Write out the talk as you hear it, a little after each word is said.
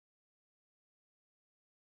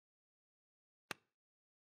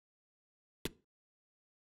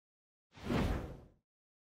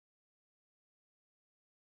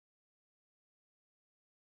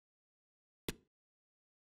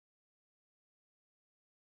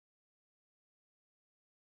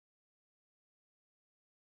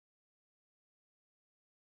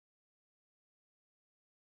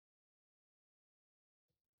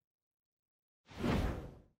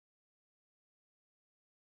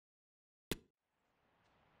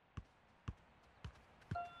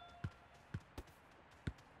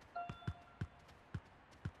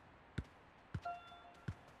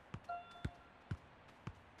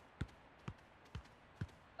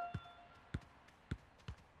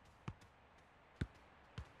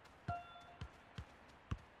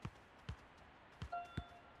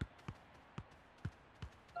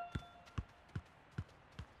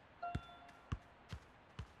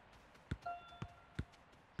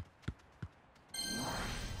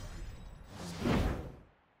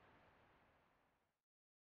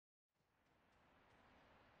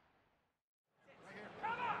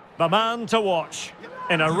The man to watch.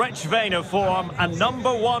 In a rich vein of form and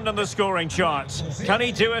 #1 in the scoring charts. Can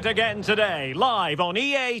he do it again today? Live on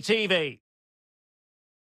EA TV.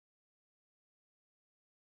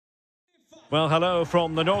 Well, hello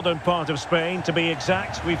from the northern part of Spain. To be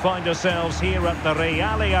exact, we find ourselves here at the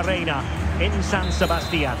Real Arena in San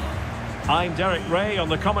Sebastian. I'm Derek Ray on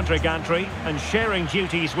the commentary gantry, and sharing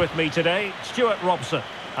duties with me today, Stuart Robson.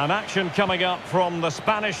 An action coming up from the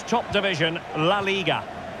Spanish top division, La Liga.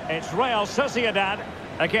 It's Real Sociedad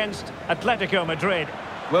against Athletico Madrid.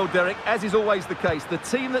 Well, Derek, as is always the case, the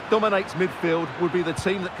team that dominates midfield would be the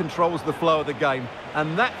team that controls the flow of the game.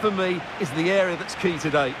 And that, for me, is the area that's key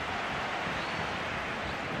today.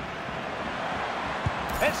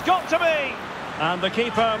 It's got to be! And the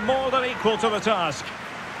keeper more than equal to the task.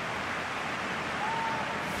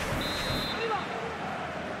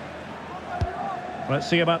 Let's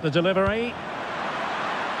see about the delivery.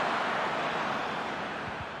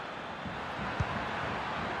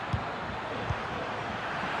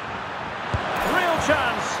 Real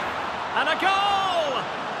chance. And a goal!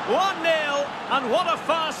 1-0. And what a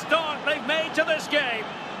fast start they've made to this game.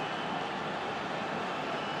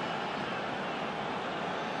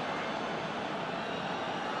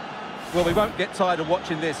 Well, we won't get tired of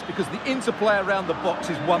watching this because the interplay around the box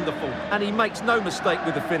is wonderful and he makes no mistake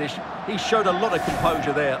with the finish. He showed a lot of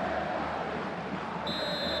composure there.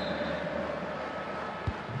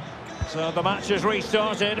 So the match has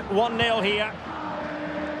restarted. 1-0 here.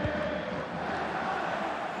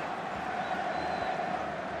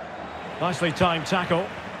 Nicely timed tackle.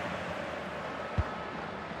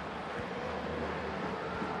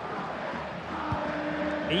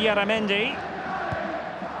 Ieramendi.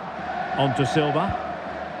 On to Silva.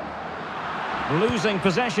 Losing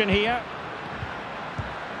possession here.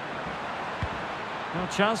 No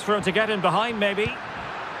chance for him to get in behind, maybe.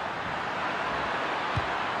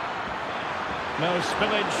 No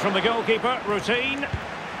spillage from the goalkeeper. Routine.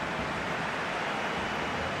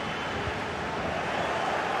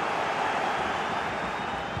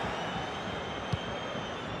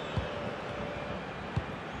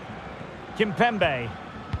 Kimpembe.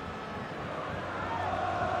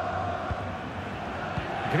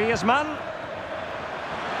 Griezmann.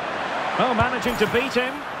 Oh, managing to beat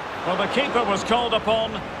him. Well, the keeper was called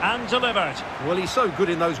upon and delivered. Well, he's so good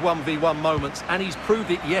in those 1v1 moments, and he's proved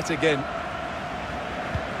it yet again.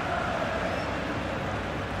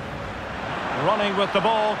 Running with the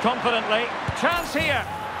ball confidently. Chance here.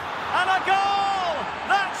 And a goal!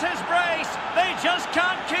 That's his brace. They just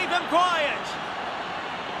can't keep him quiet.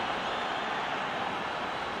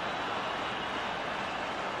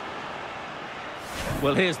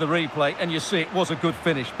 Well, here's the replay, and you see it was a good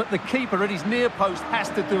finish. But the keeper at his near post has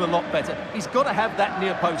to do a lot better. He's got to have that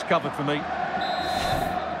near post covered for me.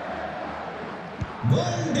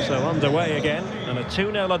 So underway again, and a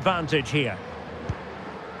 2-0 advantage here.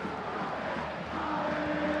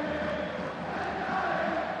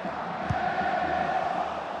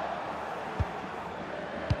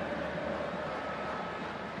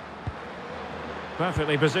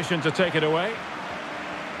 Perfectly positioned to take it away.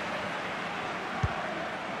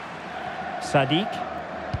 Sadiq.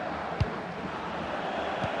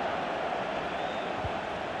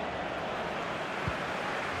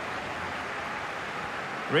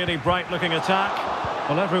 Really bright looking attack.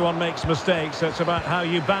 Well, everyone makes mistakes. It's about how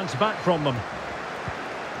you bounce back from them.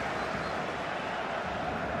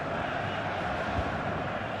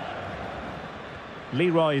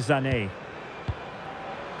 Leroy Sané.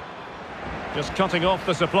 Just cutting off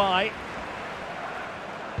the supply.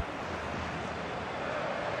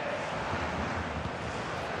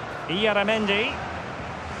 Ieramendi.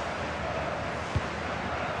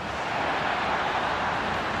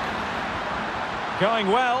 Going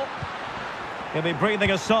well. He'll be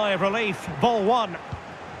breathing a sigh of relief. Ball one.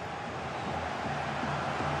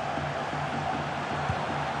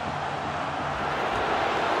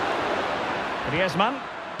 Griezmann.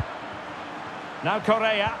 Now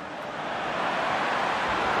Correa.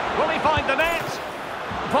 Will he find the net?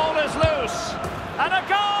 Ball is loose. And a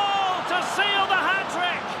goal to seal the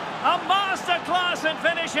hat-trick. A masterclass in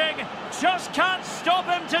finishing. Just can't stop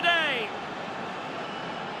him today.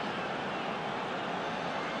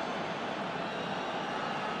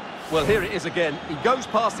 Well, here it is again. He goes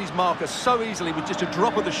past his marker so easily with just a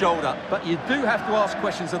drop of the shoulder. But you do have to ask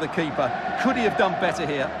questions of the keeper. Could he have done better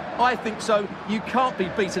here? I think so. You can't be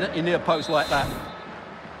beaten at your near post like that.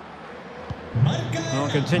 Well,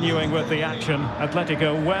 continuing with the action,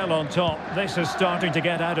 Athletico well on top. This is starting to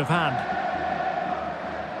get out of hand.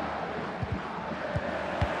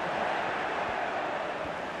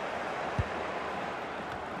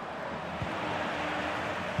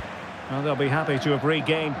 Well, they'll be happy to have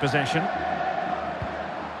regained possession.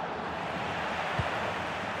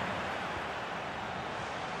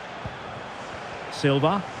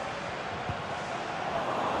 Silva.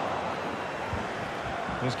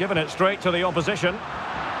 He's given it straight to the opposition.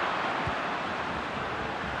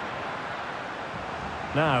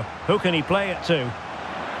 Now, who can he play it to?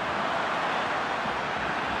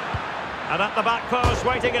 And at the back post,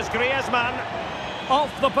 waiting is Griezmann.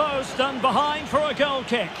 Off the post and behind for a goal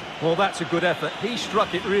kick. Well, that's a good effort. He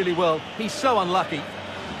struck it really well. He's so unlucky.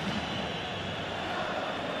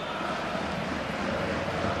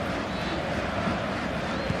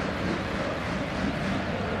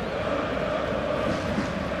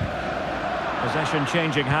 Possession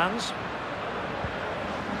changing hands.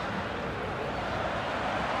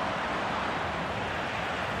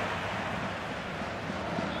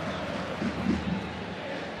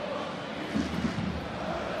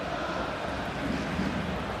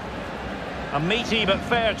 A meaty but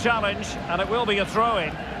fair challenge, and it will be a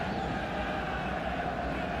throw-in.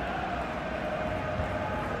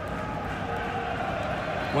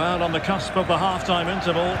 Well, on the cusp of the half-time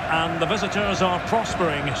interval, and the visitors are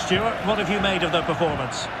prospering. Stuart, what have you made of their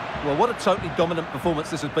performance? Well, what a totally dominant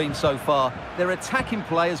performance this has been so far. Their attacking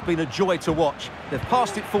play has been a joy to watch. They've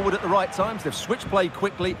passed it forward at the right times, they've switched play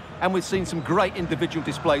quickly, and we've seen some great individual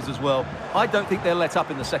displays as well. I don't think they'll let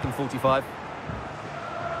up in the second 45.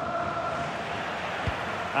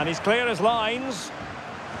 And he's clear as lines.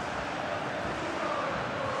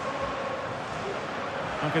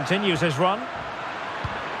 And continues his run.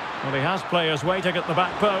 Well, he has players waiting at the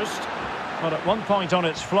back post. But at one point on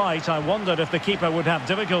its flight, I wondered if the keeper would have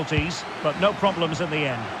difficulties, but no problems in the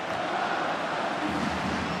end.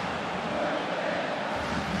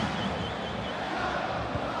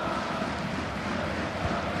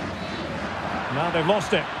 Now they've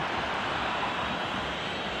lost it.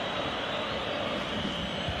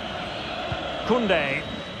 Koundé.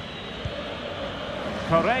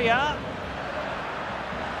 Correa.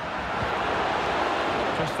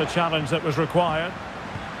 Just the challenge that was required.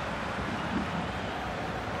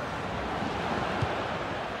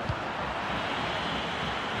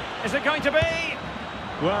 Is it going to be?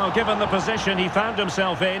 Well, given the position he found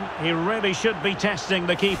himself in, he really should be testing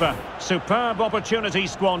the keeper. Superb opportunity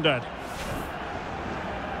squandered.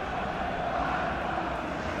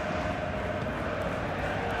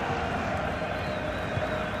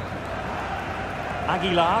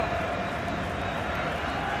 Aguilar.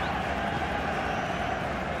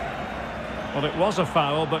 Well, it was a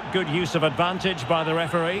foul, but good use of advantage by the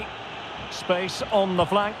referee. Space on the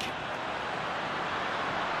flank.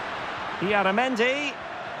 Yaramendi.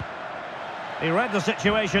 He read the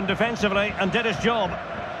situation defensively and did his job.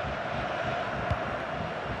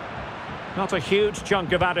 Not a huge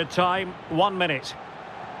chunk of added time, 1 minute.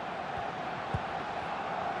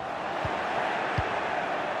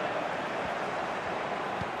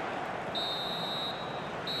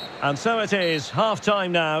 And so it is,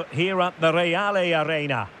 half-time now, here at the Reale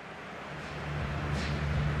Arena.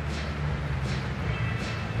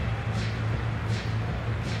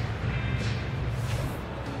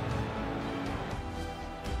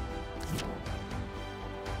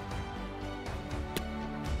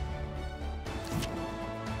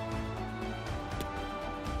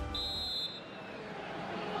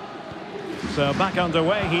 So back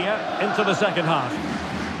underway here into the second half.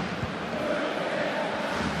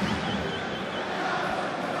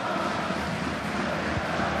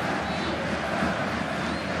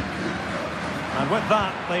 And with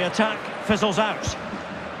that, the attack fizzles out.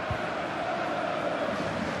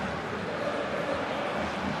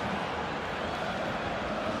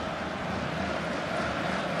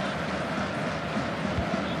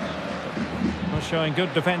 Well, showing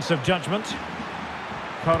good defensive judgment.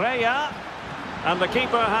 Correa. And the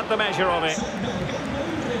keeper had the measure of it.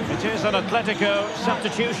 It is an Athletico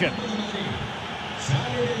substitution.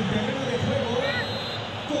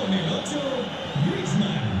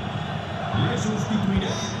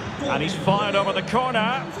 And he's fired over the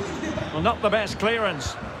corner. Well, not the best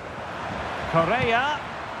clearance. Correa.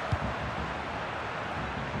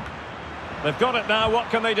 They've got it now, what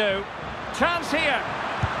can they do? Chance here.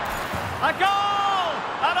 A goal!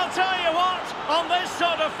 And I'll tell you what, on this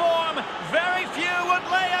sort of form, very few would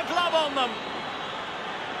lay a glove on them.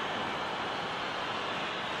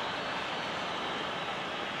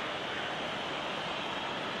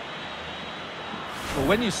 Well,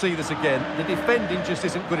 when you see this again, the defending just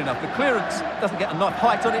isn't good enough. The clearance doesn't get enough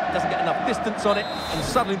height on it, doesn't get enough distance on it, and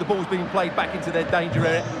suddenly the ball's being played back into their danger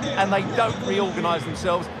area, and they don't reorganise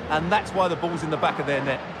themselves, and that's why the ball's in the back of their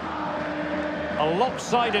net. A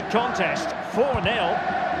lopsided contest,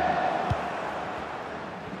 4-0.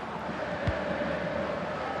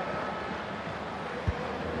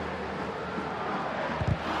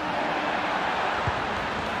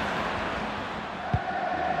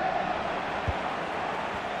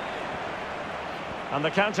 And the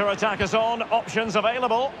counter-attack is on, options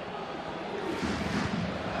available.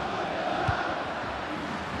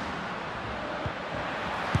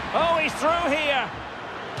 Oh, he's through here.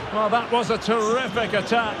 Well, that was a terrific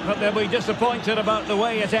attack, but they'll be disappointed about the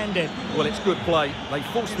way it ended. Well, it's good play. They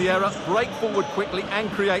force the error, break forward quickly and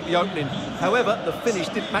create the opening. However, the finish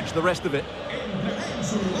didn't match the rest of it.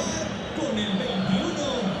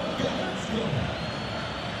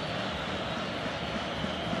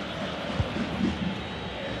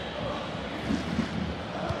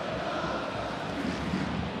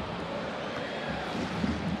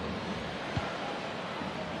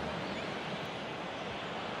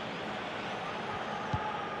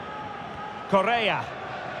 Correa.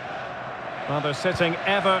 Well, they're sitting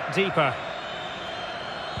ever deeper.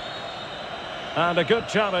 And a good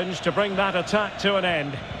challenge to bring that attack to an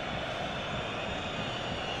end.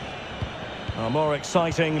 A more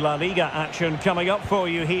exciting La Liga action coming up for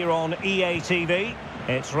you here on EA TV.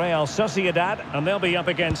 It's Real Sociedad, and they'll be up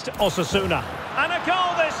against Osasuna. And a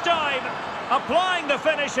goal this time! Applying the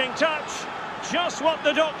finishing touch. Just what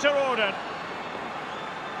the doctor ordered.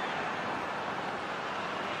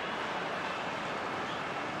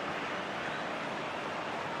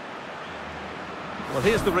 Well,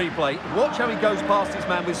 here's the replay. Watch how he goes past his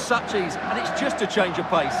man with such ease, and it's just a change of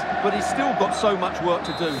pace. But he's still got so much work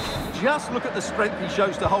to do. Just look at the strength he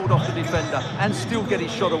shows to hold off the defender and still get his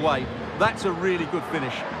shot away. That's a really good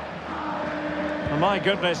finish. Oh, my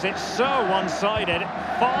goodness, it's so one-sided.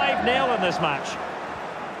 5-0 in this match.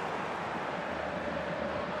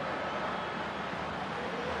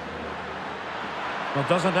 Well,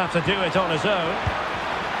 doesn't have to do it on his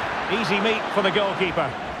own. Easy meat for the goalkeeper.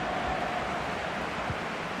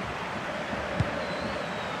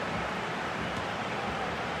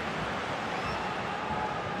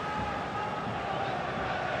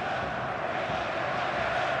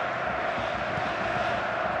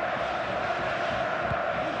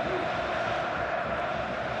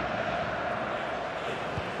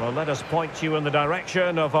 Well, let us point you in the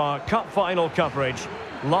direction of our cup final coverage,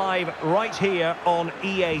 live right here on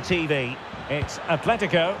EA TV. It's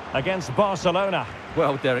Athletico against Barcelona.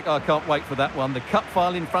 Well, Derek, I can't wait for that one. The cup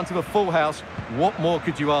final in front of a full house. What more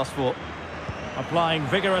could you ask for? Applying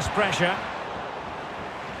vigorous pressure.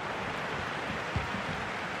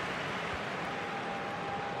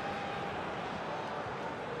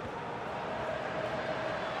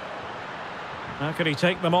 How can he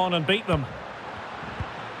take them on and beat them?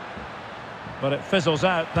 But it fizzles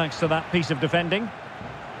out thanks to that piece of defending.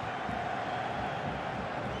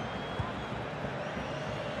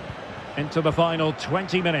 Into the final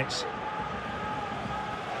 20 minutes.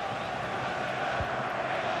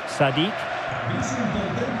 Sadiq.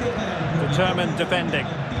 Determined defending.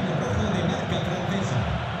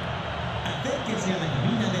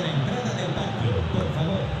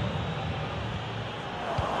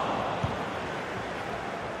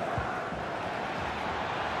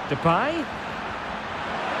 Depay.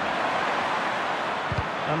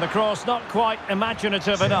 And the cross not quite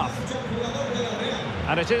imaginative enough.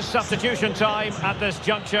 And it is substitution time at this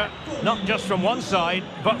juncture, not just from one side,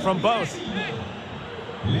 but from both.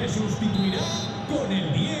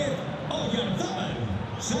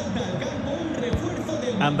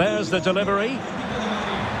 And there's the delivery.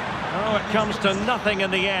 Oh, it comes to nothing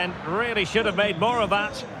in the end. Really should have made more of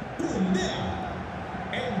that.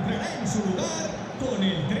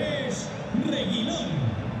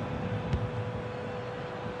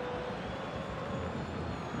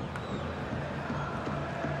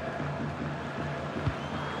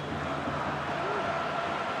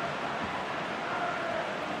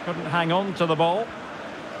 Couldn't hang on to the ball.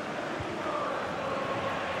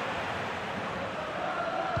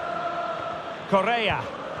 Correa.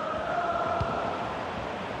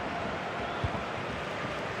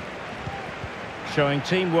 Showing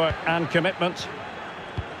teamwork and commitment.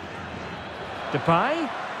 Depay.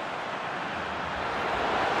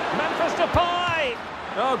 Memphis Depay!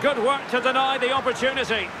 Oh, good work to deny the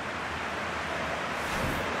opportunity.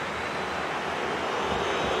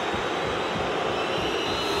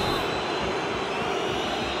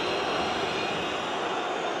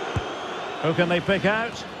 Who can they pick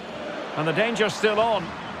out? And the danger's still on.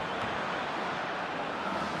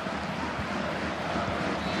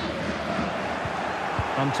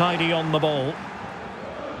 Untidy on the ball.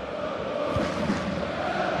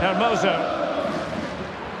 Hermoso.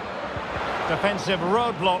 Defensive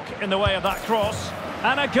roadblock in the way of that cross.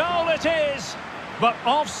 And a goal it is! But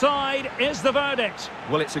offside is the verdict.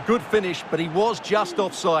 Well, it's a good finish, but he was just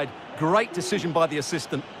offside. Great decision by the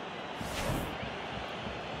assistant.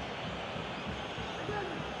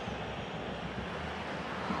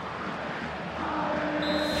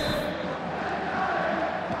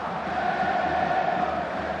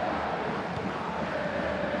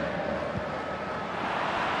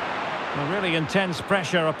 A really intense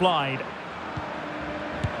pressure applied.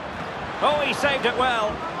 Oh, he saved it well.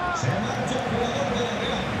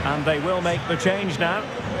 And they will make the change now.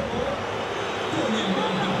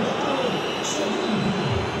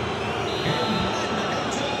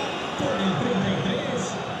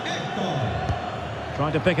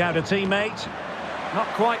 Trying to pick out a teammate. Not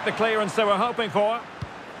quite the clearance they were hoping for.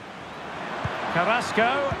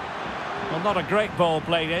 Carrasco. Well, not a great ball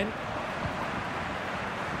played in.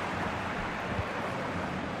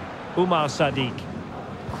 Umar Sadiq.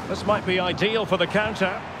 This might be ideal for the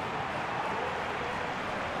counter.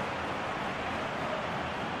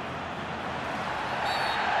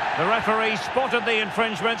 The referee spotted the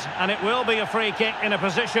infringement, and it will be a free kick in a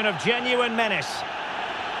position of genuine menace.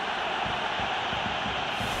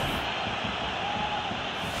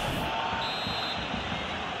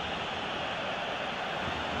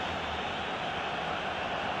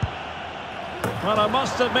 Well, I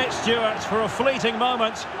must admit, Stuart, for a fleeting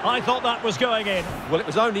moment, I thought that was going in. Well, it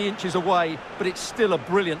was only inches away, but it's still a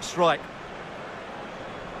brilliant strike.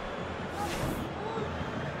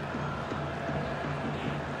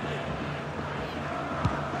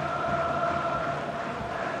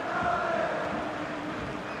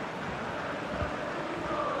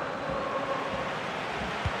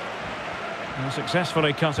 And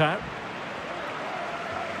successfully cut out.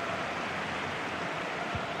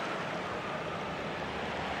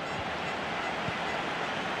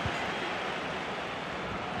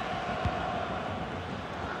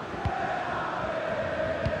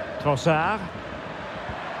 Trossard.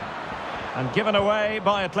 And given away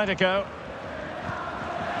by Athletico.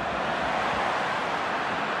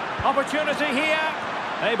 Opportunity here.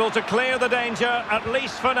 Able to clear the danger, at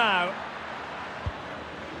least for now.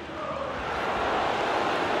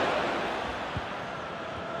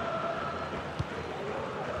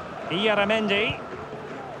 Ieramendi.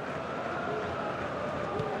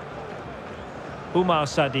 Umar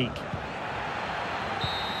Sadiq.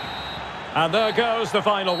 And there goes the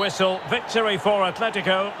final whistle. Victory for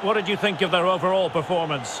Atletico. What did you think of their overall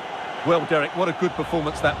performance? Well, Derek, what a good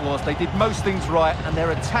performance that was. They did most things right, and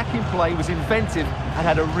their attacking play was inventive and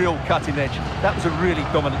had a real cutting edge. That was a really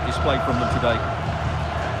dominant display from them today.